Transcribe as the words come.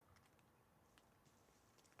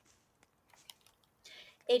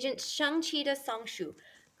Agent Shang-Chi to Songshu.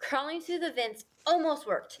 Crawling through the vents almost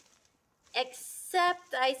worked.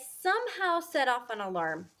 Except I somehow set off an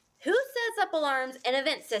alarm. Who sets up alarms in a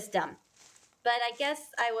vent system? But I guess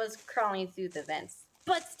I was crawling through the vents.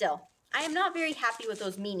 But still, I am not very happy with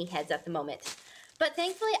those meanie heads at the moment. But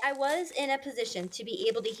thankfully, I was in a position to be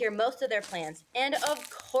able to hear most of their plans. And of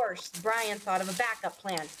course, Brian thought of a backup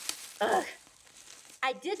plan. Ugh.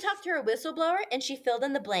 I did talk to her whistleblower, and she filled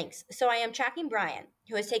in the blanks, so I am tracking Brian,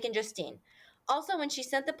 who has taken Justine. Also, when she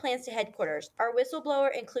sent the plans to headquarters, our whistleblower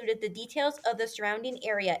included the details of the surrounding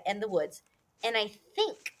area and the woods. And I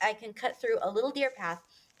think I can cut through a little deer path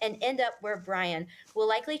and end up where Brian will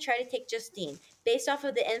likely try to take Justine, based off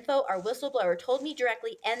of the info our whistleblower told me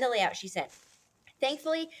directly and the layout she sent.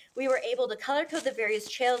 Thankfully, we were able to color code the various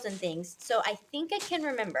trails and things, so I think I can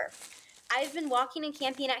remember. I've been walking and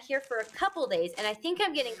camping out here for a couple days, and I think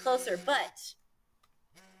I'm getting closer, but...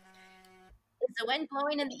 Is the wind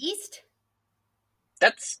blowing in the east?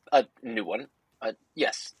 That's a new one.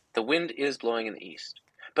 Yes, the wind is blowing in the east.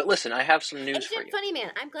 But listen, I have some news for you. Funny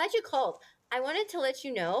man, I'm glad you called. I wanted to let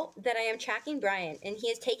you know that I am tracking Brian, and he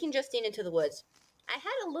is taking Justine into the woods. I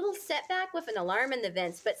had a little setback with an alarm in the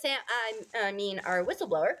vents, but our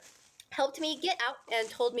whistleblower, helped me get out and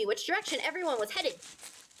told me which direction everyone was headed.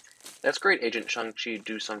 That's great, Agent Shang-Chi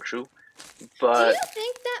Du Sung-Shu, but... Do you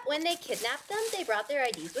think that when they kidnapped them, they brought their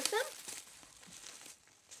IDs with them?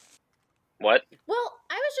 What? Well,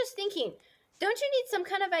 I was just thinking, don't you need some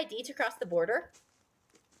kind of ID to cross the border?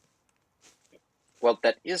 Well,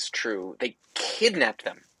 that is true. They kidnapped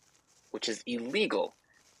them, which is illegal.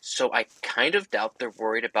 So I kind of doubt they're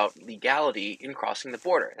worried about legality in crossing the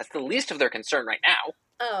border. That's the least of their concern right now.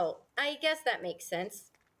 Oh, I guess that makes sense.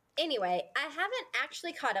 Anyway, I haven't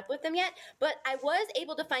actually caught up with them yet, but I was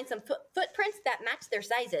able to find some footprints that match their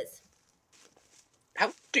sizes.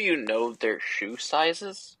 How do you know their shoe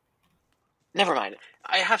sizes? Never mind.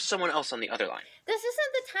 I have someone else on the other line. This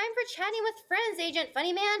isn't the time for chatting with friends, Agent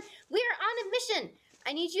Funny Man. We are on a mission.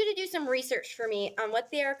 I need you to do some research for me on what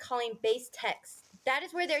they are calling base techs. That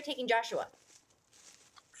is where they're taking Joshua.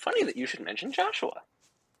 Funny that you should mention Joshua.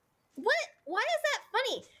 What? Why is that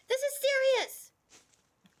funny? This is serious.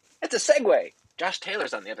 It's a segue. Josh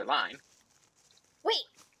Taylor's on the other line. Wait,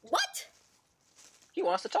 what? He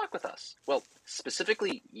wants to talk with us. Well,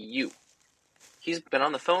 specifically you. He's been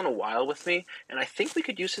on the phone a while with me, and I think we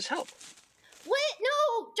could use his help. What?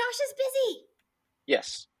 No! Josh is busy!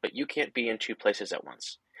 Yes, but you can't be in two places at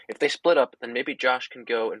once. If they split up, then maybe Josh can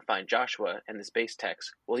go and find Joshua and this base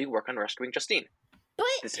techs while you work on rescuing Justine. But...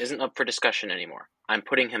 This isn't up for discussion anymore. I'm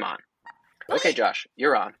putting him on. Okay, Josh,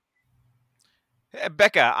 you're on.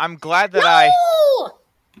 Becca, I'm glad that No!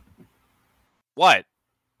 What?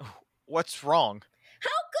 What's wrong? How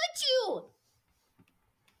could you?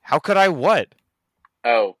 How could I what?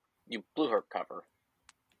 Oh, you blew her cover.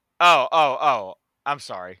 Oh. I'm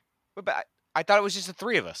sorry. But I thought it was just the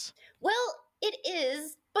three of us. Well, it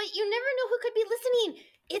is, but you never know who could be listening.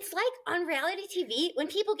 It's like on reality TV when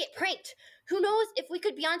people get pranked. Who knows if we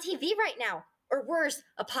could be on TV right now? Or worse,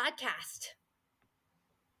 a podcast.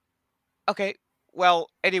 Okay, well,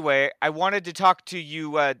 anyway, I wanted to talk to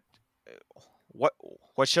you, what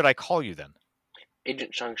should I call you then?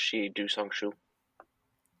 Agent Shang-Chi Du Sung-Shu.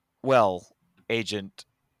 Well, Agent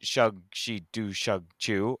Shug-Shi Du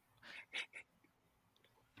Shug-Chu.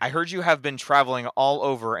 I heard you have been traveling all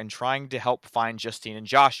over and trying to help find Justine and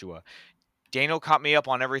Joshua. Daniel caught me up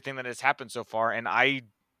on everything that has happened so far, and I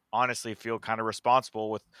honestly feel kind of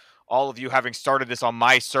responsible with all of you having started this on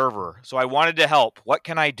my server. So I wanted to help. What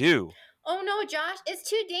can I do? Oh no, Josh, it's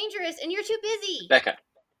too dangerous and you're too busy. Becca,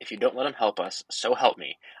 if you don't let him help us, so help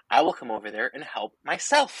me. I will come over there and help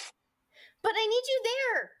myself. But I need you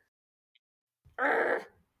there.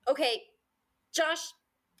 Okay, Josh,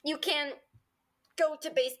 you can go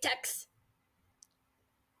to base techs.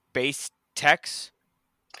 Base techs?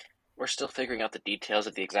 We're still figuring out the details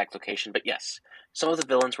of the exact location, but yes, some of the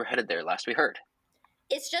villains were headed there last we heard.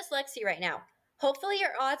 It's just Lexi right now. Hopefully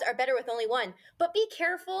your odds are better with only one, but be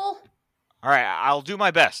careful. All right, I'll do my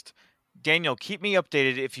best. Daniel, keep me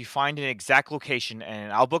updated if you find an exact location,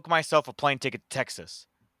 and I'll book myself a plane ticket to Texas.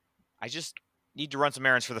 I just need to run some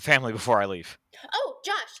errands for the family before I leave. Oh,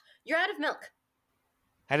 Josh, you're out of milk.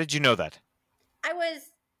 How did you know that? I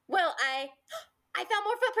found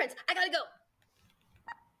more footprints. I gotta go.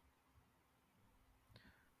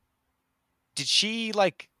 Did she,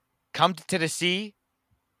 come to Tennessee?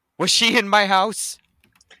 Was she in my house?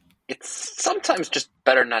 It's sometimes just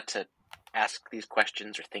better not to ask these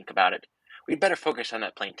questions or think about it. We'd better focus on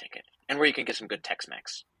that plane ticket, and where you can get some good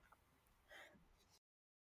Tex-Mex.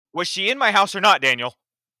 Was she in my house or not, Daniel?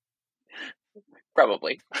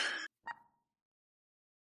 Probably.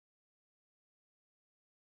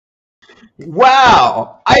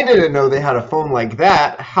 Wow! I didn't know they had a phone like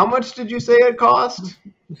that. How much did you say it cost?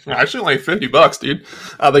 Actually, like $50, dude.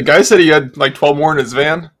 The guy said he had like 12 more in his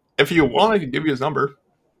van. If you want, I could give you his number.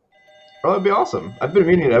 Oh, that'd be awesome. I've been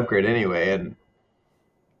meaning to upgrade anyway, and...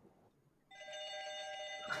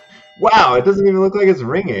 Wow, it doesn't even look like it's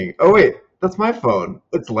ringing. Oh wait, that's my phone.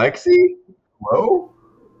 It's Lexi? Hello?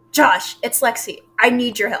 Josh, it's Lexi. I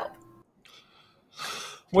need your help.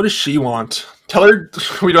 What does she want? Tell her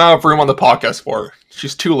we don't have room on the podcast for her.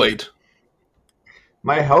 She's too late.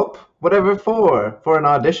 My help? Whatever for? For an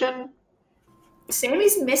audition?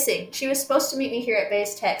 Sammy's missing. She was supposed to meet me here at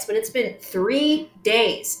Base Tex, but it's been 3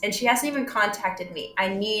 days, and she hasn't even contacted me. I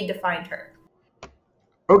need to find her.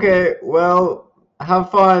 Okay, well, have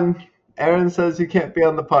fun. Aaron says you can't be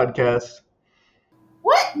on the podcast.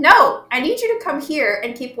 What? No! I need you to come here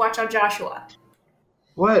and keep watch on Joshua.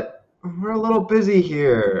 What? We're a little busy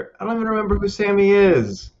here. I don't even remember who Sammy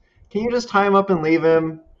is. Can you just tie him up and leave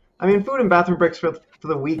him? I mean, food and bathroom breaks for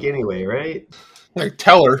the week anyway, right? Like,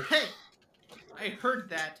 tell her. Hey, I heard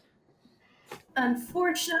that.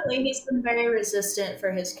 Unfortunately, he's been very resistant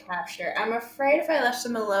for his capture. I'm afraid if I left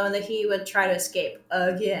him alone that he would try to escape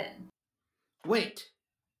again. Wait,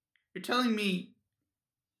 you're telling me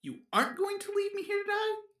you aren't going to leave me here to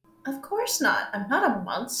die? Of course not. I'm not a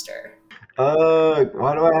monster.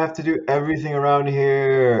 Why do I have to do everything around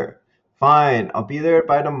here? Fine, I'll be there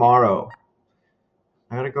by tomorrow.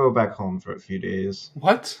 I gotta go back home for a few days.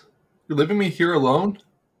 What? You're leaving me here alone?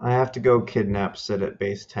 I have to go kidnap Sid at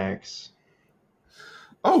Base Tex.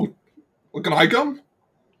 Oh, well, can I come?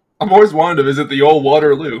 I've always wanted to visit the old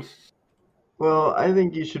Waterloo. Well, I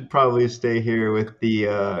think you should probably stay here with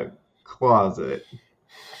the, closet.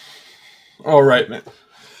 All right, man.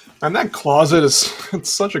 And that closet it's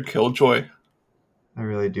such a killjoy. I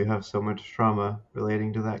really do have so much trauma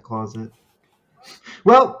relating to that closet.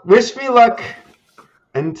 Well, wish me luck.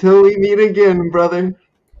 Until we meet again, brother.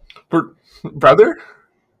 Brother?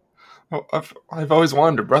 Oh, I've always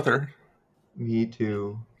wanted a brother. Me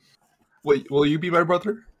too. Will you be my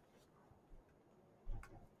brother?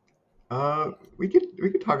 We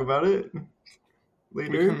could talk about it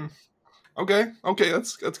later. Okay,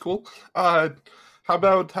 that's cool. How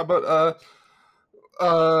about what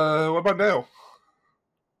about now?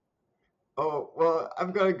 Oh, well,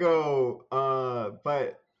 I'm gonna go,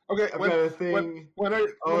 but Okay, I've got a thing. when are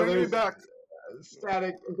you gonna be back?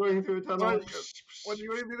 Static going through a tunnel. When are you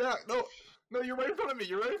gonna be back? No, you're right in front of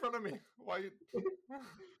me. Why?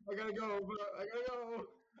 I gotta go, but I gotta go.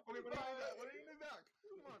 Okay, when are you gonna be back?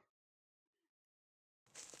 Come on.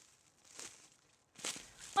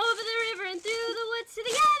 Over the river and through the woods to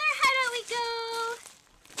the other hideout we go.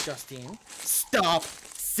 Justine, stop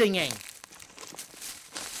singing.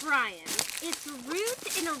 Brian, it's rude to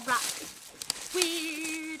interrupt.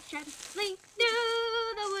 We're traveling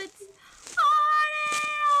through the woods on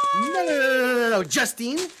and on. No,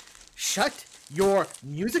 Justine, shut your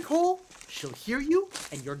music hole. She'll hear you,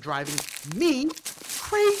 and you're driving me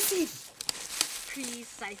crazy.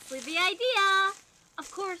 Precisely the idea. Of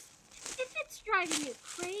course, if it's driving you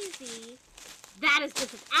crazy, that is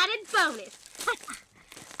just an added bonus.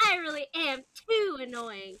 I really am too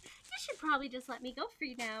annoying. You should probably just let me go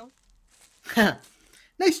free now.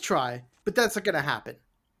 Nice try, but that's not gonna happen.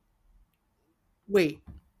 Wait,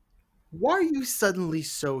 why are you suddenly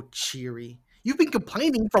so cheery? You've been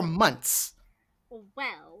complaining for months.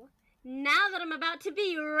 Well, now that I'm about to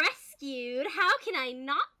be rescued, how can I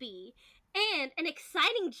not be? And an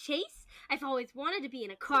exciting chase? I've always wanted to be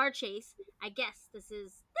in a car chase. I guess this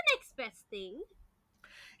is the next best thing.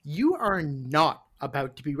 You are not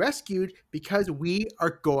about to be rescued because we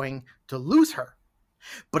are going to lose her.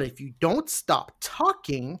 But if you don't stop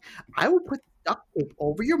talking, I will put duct tape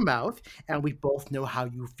over your mouth, and we both know how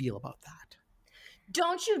you feel about that.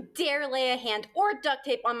 Don't you dare lay a hand or duct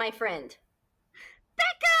tape on my friend.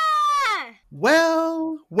 Becca!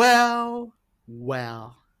 Well.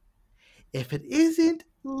 If it isn't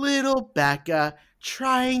little Becca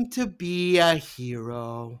trying to be a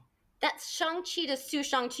hero. That's Shang-Chi to Su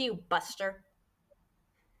Shang-Chi, you buster.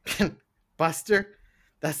 Buster,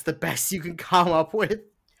 that's the best you can come up with?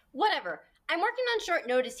 Whatever. I'm working on short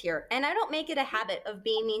notice here, and I don't make it a habit of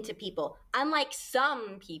being mean to people, unlike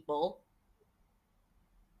some people.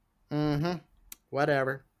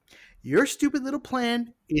 Whatever. Your stupid little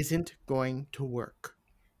plan isn't going to work.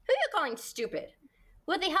 Who are you calling stupid?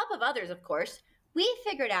 With the help of others, of course, we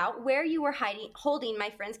figured out where you were holding my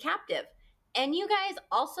friends captive. And you guys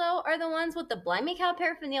also are the ones with the Blind Make Out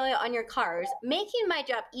paraphernalia on your cars, making my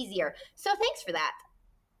job easier. So thanks for that.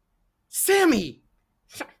 Sammy!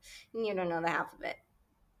 You don't know the half of it.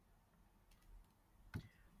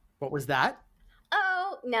 What was that?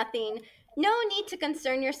 Oh, nothing. No need to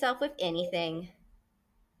concern yourself with anything.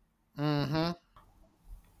 Mm-hmm.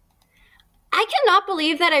 I cannot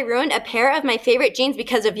believe that I ruined a pair of my favorite jeans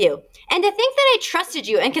because of you. And to think that I trusted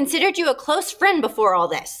you and considered you a close friend before all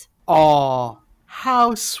this. Oh,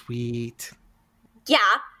 how sweet. Yeah,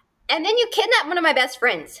 and then you kidnapped one of my best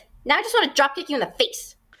friends. Now I just want to dropkick you in the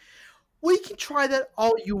face. Well, you can try that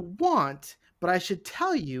all you want, but I should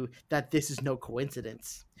tell you that this is no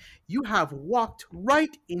coincidence. You have walked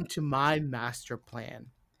right into my master plan.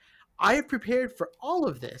 I have prepared for all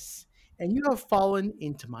of this, and you have fallen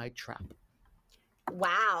into my trap.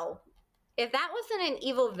 Wow. If that wasn't an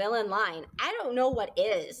evil villain line, I don't know what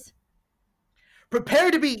is.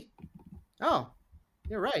 Prepare to be... Oh,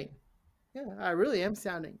 you're right. Yeah, I really am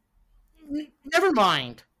sounding... Never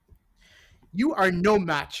mind. You are no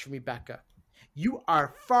match for me, Becca. You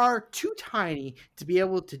are far too tiny to be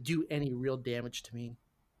able to do any real damage to me.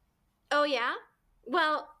 Oh, yeah?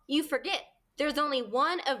 Well, you forget. There's only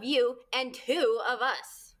one of you and two of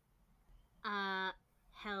us.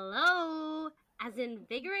 Hello? As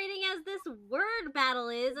invigorating as this word battle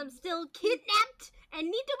is, I'm still kidnapped and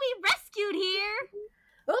need to be rescued here.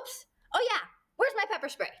 Oops. Oh, yeah. Where's my pepper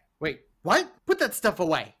spray? Wait, what? Put that stuff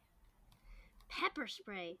away. Pepper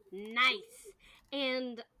spray. Nice.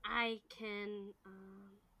 And I can,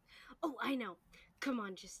 Oh, I know. Come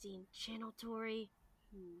on, Justine. Channel Tori.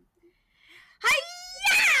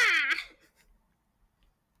 Hi-ya!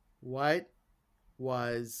 What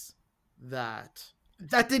was that?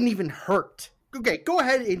 That didn't even hurt. Okay, go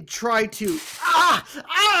ahead and try to...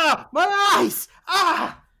 My eyes!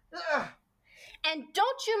 And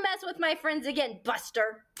don't you mess with my friends again,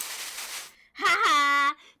 Buster.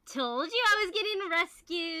 Haha! Told you I was getting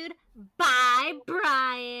rescued by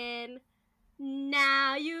Brian.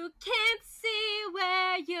 Now you can't see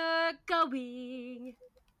where you're going.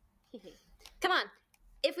 Come on.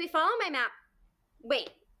 If we follow my map...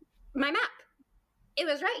 Wait. My map. It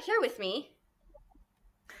was right here with me.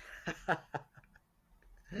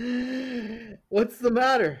 What's the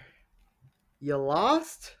matter? You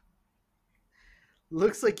lost?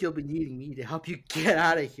 Looks like you'll be needing me to help you get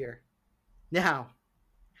out of here. Now,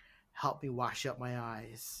 help me wash out my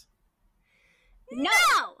eyes. No!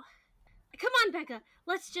 Come on, Becca.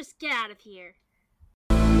 Let's just get out of here.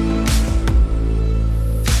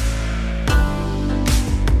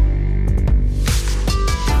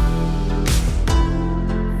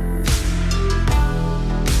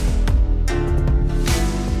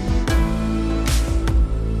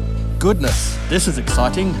 Goodness, this is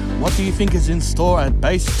exciting. What do you think is in store at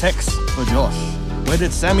Base Tex for Josh? Where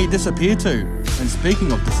did Sammy disappear to? And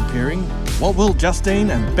speaking of disappearing, what will Justine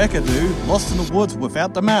and Becca do lost in the woods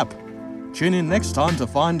without the map? Tune in next time to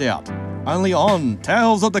find out. Only on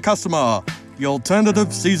Tales of the Customer, the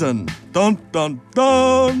alternative season. Dun dun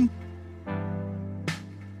dun!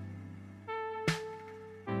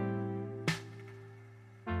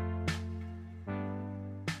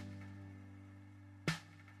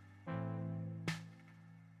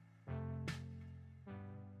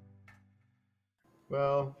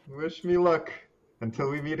 Well, wish me luck until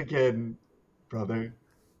we meet again, brother.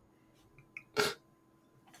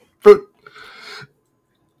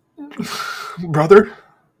 Brother?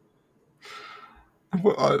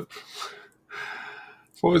 I've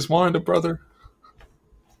always wanted a brother.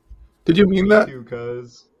 Did you mean that? You,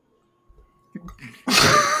 cuz.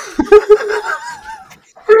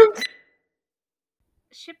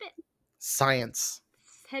 Ship it. Science.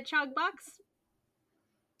 Hedgehog box.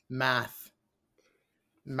 Math.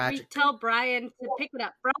 Magic. Tell Brian to pick it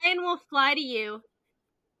up. Brian will fly to you.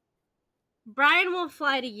 Brian will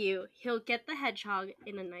fly to you. He'll get the hedgehog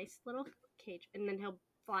in a nice little cage, and then he'll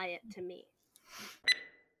fly it to me.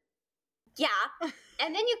 Yeah,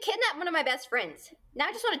 and then you kidnapped one of my best friends. Now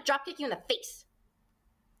I just want to dropkick you in the face.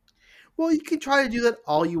 Well, you can try to do that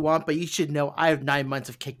all you want, but you should know I have 9 months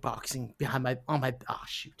of kickboxing behind my... Oh,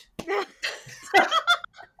 shoot.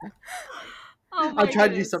 I'll try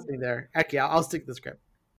to do something there. Okay, I'll stick to the script.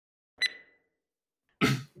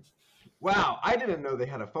 Wow, I didn't know they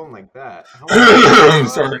had a phone like that. Oh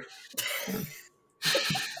Sorry.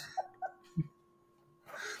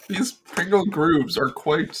 These Pringle grooves are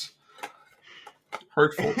quite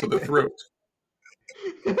hurtful to the throat.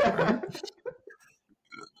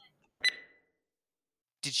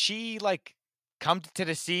 Did she, come to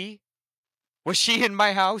Tennessee? Was she in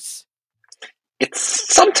my house?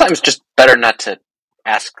 It's sometimes just better not to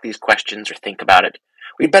ask these questions or think about it.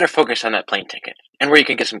 We'd better focus on that plane ticket, and where you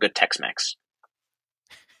can get some good Tex-Mex.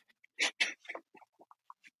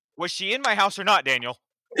 Was she in my house or not, Daniel?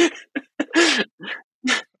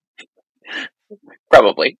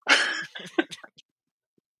 Probably.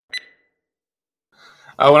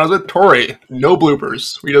 When I was with Tori, no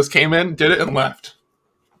bloopers. We just came in, did it, and left.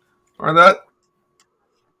 Remember that?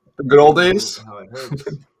 The good old days? How it hurts.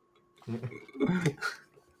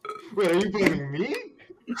 Wait, are you blaming me?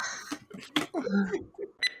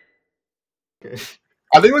 Okay.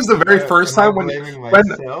 I think it was the very first time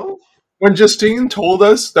when Justine told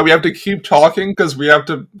us that we have to keep talking because we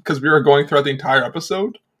were going throughout the entire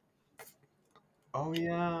episode. Oh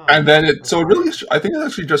yeah. And then I think it's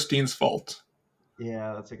actually Justine's fault.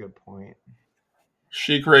 Yeah, that's a good point.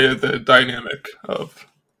 She created the dynamic of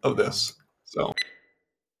this. So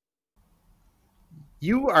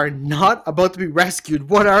You are not about to be rescued.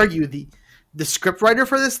 What are you, the scriptwriter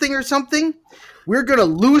for this thing or something? We're gonna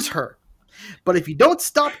lose her. But if you don't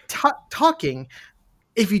stop talking,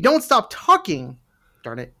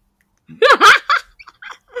 darn it.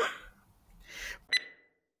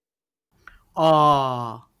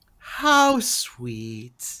 Aw, how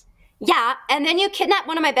sweet. Yeah, and then you kidnap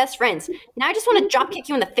one of my best friends. Now I just want to dropkick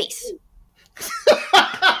you in the face.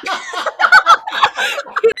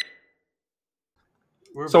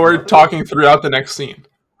 So we're talking throughout the next scene.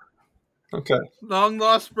 Okay. Long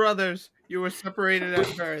lost brothers. You were separated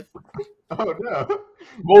at birth. Oh no.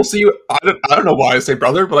 We'll see. I don't know why I say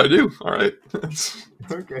brother, but I do. All right.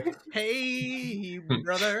 Okay. Hey,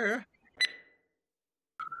 brother.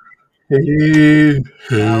 Hey,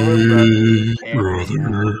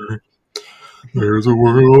 brother. There's a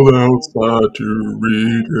world outside to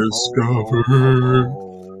rediscover.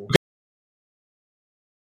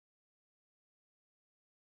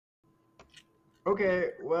 Okay,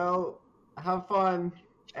 well, have fun.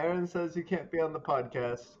 Aaron says you can't be on the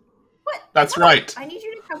podcast. What? That's No, right. I need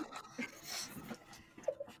you to come.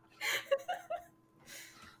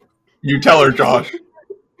 You tell her, Josh.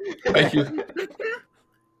 Thank you.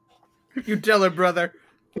 You tell her, brother.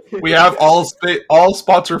 We have all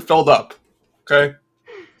spots are filled up. Okay.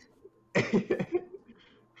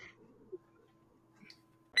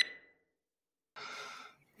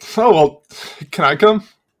 Oh well, can I come?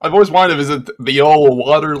 I've always wanted to visit the old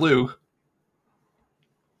Waterloo.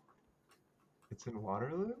 It's in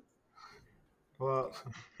Waterloo? Well,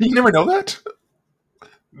 You never know that?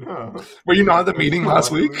 no. Were you not at the meeting last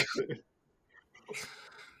week?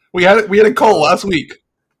 We had a call last week.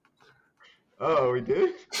 Oh, we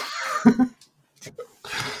did?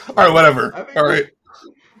 Alright, whatever. Alright.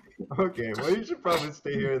 Okay, well, you should probably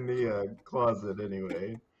stay here in the closet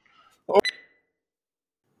anyway.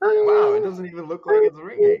 Wow, it doesn't even look like it's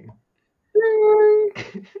ringing.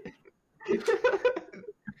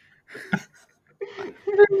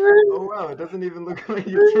 Oh wow, it doesn't even look like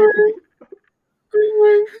it's ringing.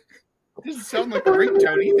 It doesn't sound like a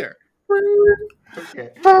ringtone either. Okay.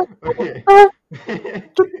 Okay.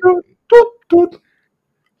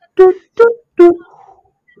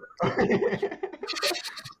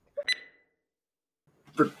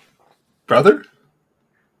 Brother?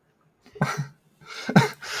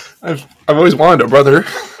 I've always wanted a brother.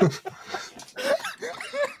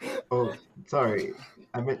 Oh, sorry.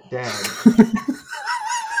 I meant dad.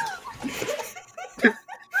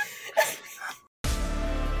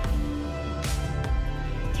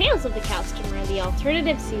 Tales of the Customer, the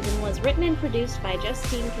alternative season, was written and produced by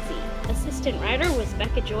Justine Kazee. Assistant writer was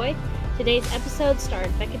Becca Joy. Today's episode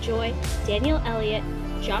starred Becca Joy, Daniel Elliott,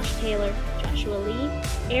 Josh Taylor, Joshua Lee,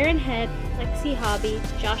 Aaron Head, Lexi Hobby,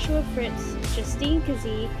 Joshua Fritz, Justine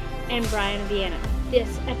Kazee, and Brian Viana.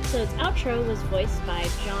 This episode's outro was voiced by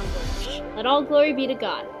John Birch. Let all glory be to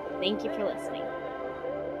God. Thank you for listening.